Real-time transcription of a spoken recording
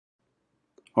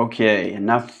Okay,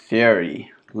 enough theory.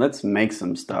 Let's make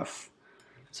some stuff.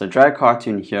 So drag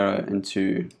cartoon hero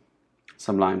into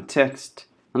Sublime Text,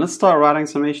 and let's start writing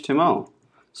some HTML.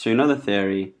 So you know the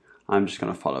theory, I'm just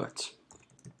going to follow it.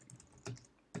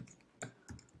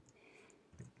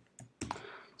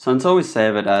 So until we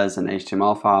save it as an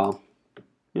HTML file,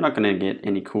 you're not going to get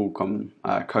any cool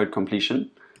code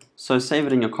completion. So save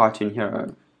it in your cartoon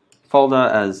hero folder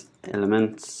as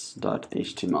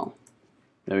elements.html.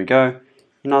 There we go.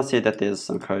 You now see that there's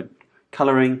some code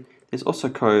coloring. There's also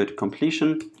code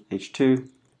completion, h2,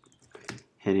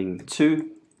 heading 2.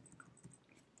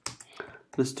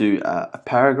 Let's do a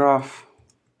paragraph.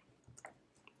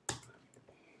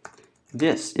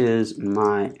 This is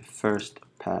my first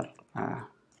paragraph.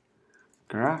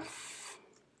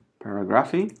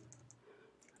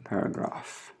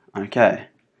 Okay,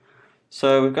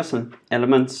 so we've got some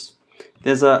elements.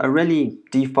 There's a really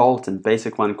default and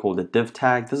basic one called a div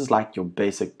tag. This is like your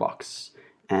basic box,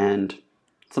 and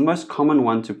it's the most common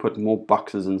one to put more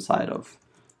boxes inside of.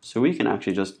 So we can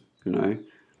actually just,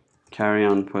 carry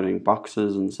on putting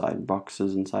boxes inside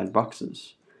boxes inside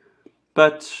boxes.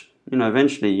 But,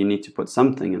 eventually you need to put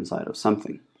something inside of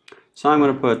something. So I'm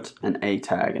going to put an A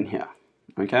tag in here.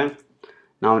 Okay?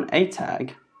 Now an A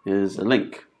tag is a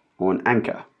link or an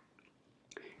anchor.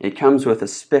 It comes with a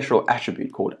special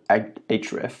attribute called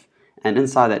href, and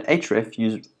inside that href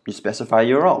you specify a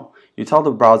URL. You tell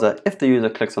the browser, if the user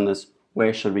clicks on this,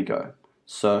 where should we go?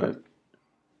 So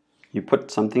you put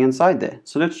something inside there.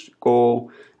 So let's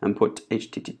go and put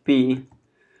http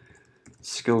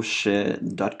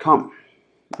skillshare.com.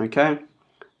 Okay?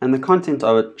 And the content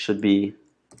of it should be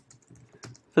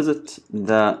visit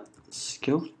the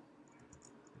Skillshare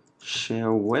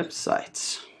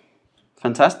website.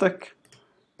 Fantastic.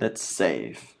 Let's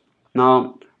save.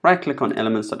 Now right click on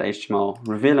elements.html,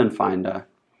 reveal in Finder,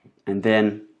 and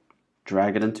then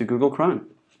drag it into Google Chrome.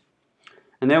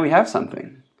 And there we have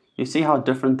something. You see how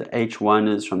different the H1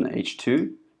 is from the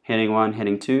H2, heading 1,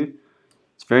 heading 2.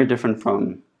 It's very different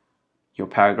from your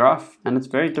paragraph, and it's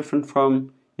very different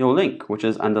from your link, which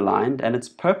is underlined and it's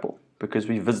purple because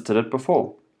we visited it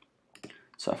before.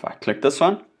 So if I click this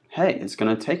one, hey, it's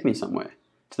going to take me somewhere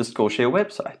to the Skillshare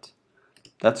website.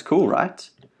 That's cool, right?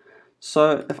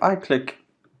 So if I click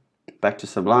back to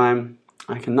Sublime,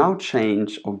 I can now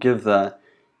change or give the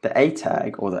A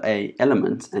tag or the A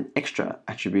element an extra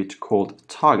attribute called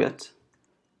target,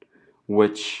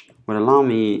 which would allow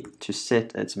me to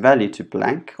set its value to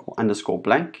blank or underscore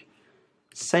blank,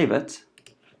 save it,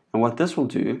 and what this will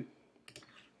do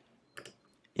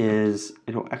is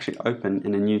it will actually open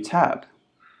in a new tab,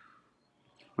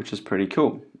 which is pretty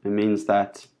cool. It means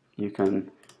that you can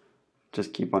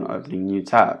just keep on opening new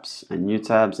tabs and new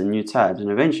tabs and new tabs,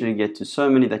 and eventually get to so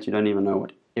many that you don't even know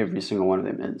what every single one of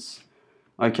them is.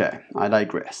 Okay, I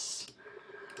digress.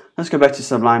 Let's go back to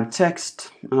Sublime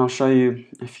Text, and I'll show you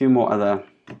a few more other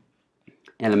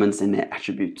elements in their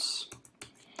attributes.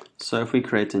 So if we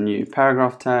create a new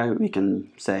paragraph tag, we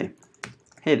can say,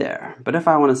 hey there. But if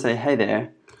I want to say, hey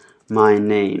there, my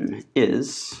name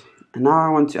is, and now I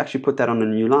want to actually put that on a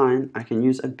new line, I can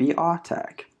use a BR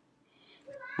tag,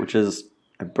 which is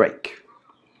a break.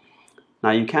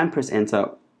 Now you can press enter,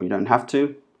 you don't have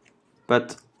to,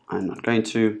 but I'm not going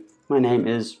to. My name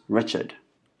is Richard.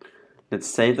 Let's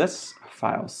save this,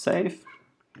 file save,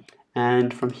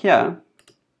 and from here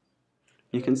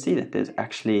you can see that there's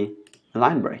actually a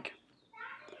line break.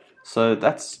 So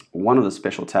that's one of the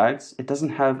special tags. It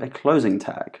doesn't have a closing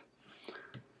tag.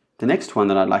 The next one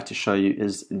that I'd like to show you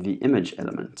is the image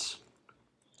element.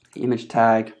 The image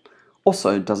tag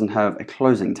also doesn't have a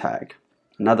closing tag.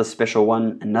 Another special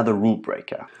one, another rule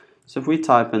breaker. So if we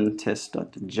type in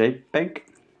test.jpg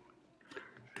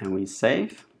and we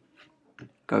save,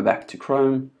 go back to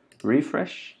Chrome,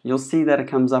 refresh, you'll see that it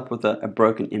comes up with a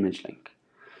broken image link.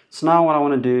 So now what I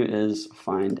want to do is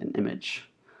find an image.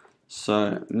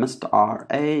 So Mr. RA,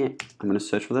 I'm going to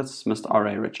search for this, Mr.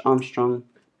 RA Rich Armstrong.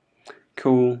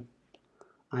 Cool.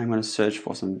 I'm going to search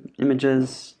for some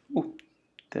images. Oh,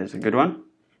 there's a good one.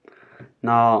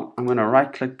 Now I'm going to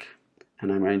right click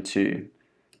and I'm going to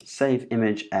save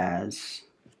image as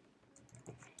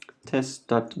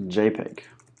test.jpg.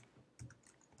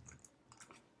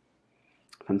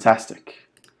 Fantastic.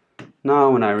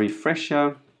 Now when I refresh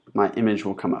here, my image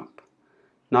will come up.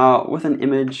 Now with an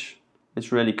image,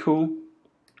 it's really cool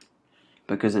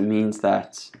because it means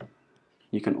that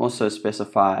you can also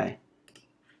specify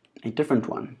a different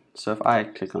one. So if I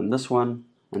click on this one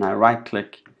and I right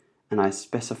click and I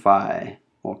specify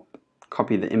or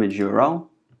copy the image URL,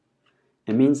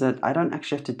 it means that I don't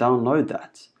actually have to download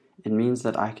that. It means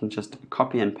that I can just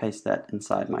copy and paste that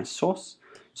inside my source.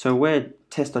 So where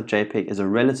test.jpg is a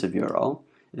relative URL,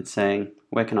 it's saying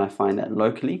where can I find that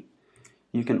locally.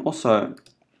 You can also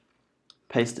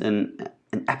paste in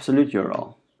an absolute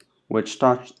URL, which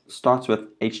starts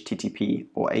with HTTP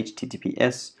or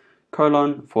HTTPS :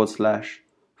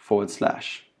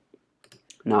 //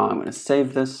 Now I'm going to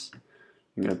save this.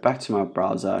 I'm going to go back to my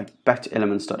browser, back to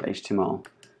elements.html,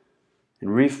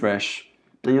 and refresh,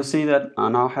 and you'll see that I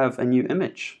now have a new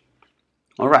image.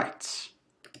 Alright,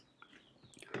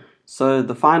 so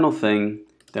the final thing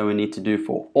that we need to do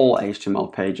for all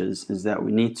HTML pages is that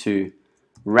we need to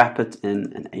wrap it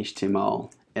in an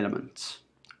HTML element.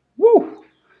 Woo!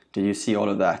 Did you see all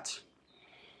of that?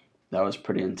 That was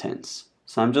pretty intense.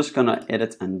 So I'm just going to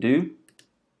edit and do,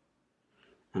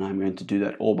 and I'm going to do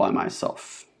that all by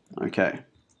myself. Okay,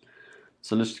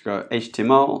 so let's go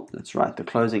HTML, let's write the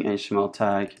closing HTML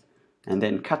tag, and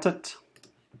then cut it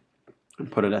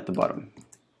and put it at the bottom.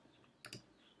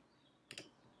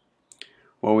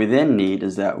 What we then need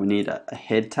is that we need a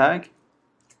head tag,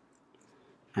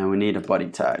 and we need a body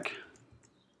tag.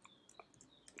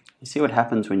 You see what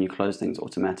happens when you close things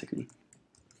automatically.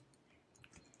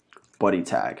 Body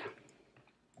tag.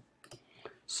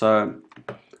 So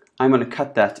I'm going to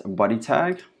cut that body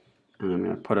tag, and I'm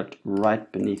going to put it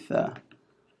right beneath the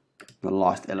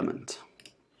last element.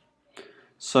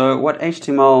 So what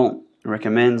HTML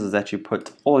recommends is that you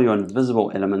put all your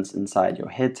invisible elements inside your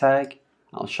head tag.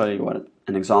 I'll show you what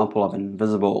an example of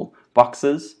invisible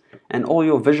boxes, and all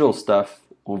your visual stuff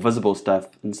or visible stuff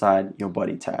inside your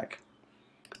body tag.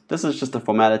 This is just a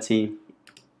formality.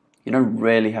 You don't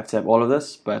really have to have all of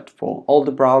this, but for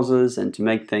older browsers and to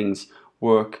make things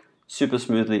work super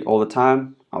smoothly all the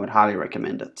time, I would highly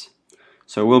recommend it.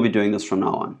 So we'll be doing this from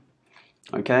now on.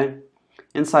 Okay,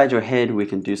 inside your head we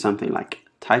can do something like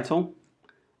title,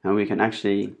 and we can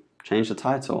actually change the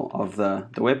title of the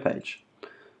web page.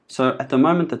 So at the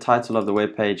moment the title of the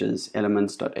web page is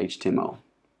elements.html.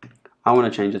 I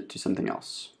want to change it to something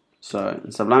else. So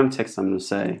in Sublime Text I'm going to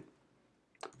say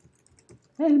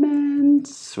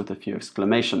elements with a few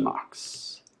exclamation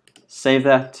marks. Save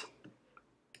that,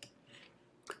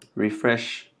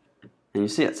 refresh, and you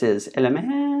see it says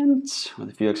elements with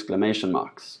a few exclamation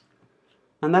marks.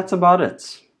 And that's about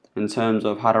it in terms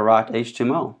of how to write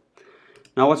HTML.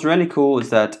 Now what's really cool is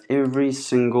that every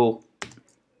single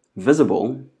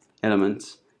visible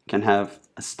element can have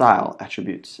a style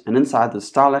attribute, and inside the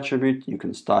style attribute you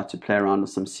can start to play around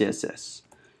with some CSS.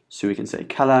 So we can say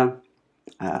color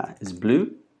is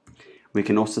blue. We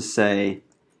can also say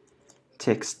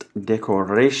text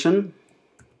decoration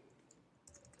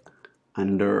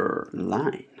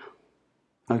underline.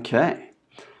 Okay,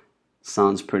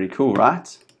 sounds pretty cool,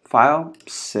 right? File,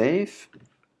 save.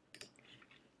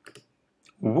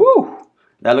 Woo!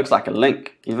 That looks like a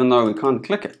link, even though we can't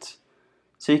click it.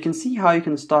 So you can see how you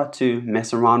can start to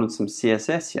mess around with some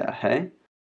CSS here, hey?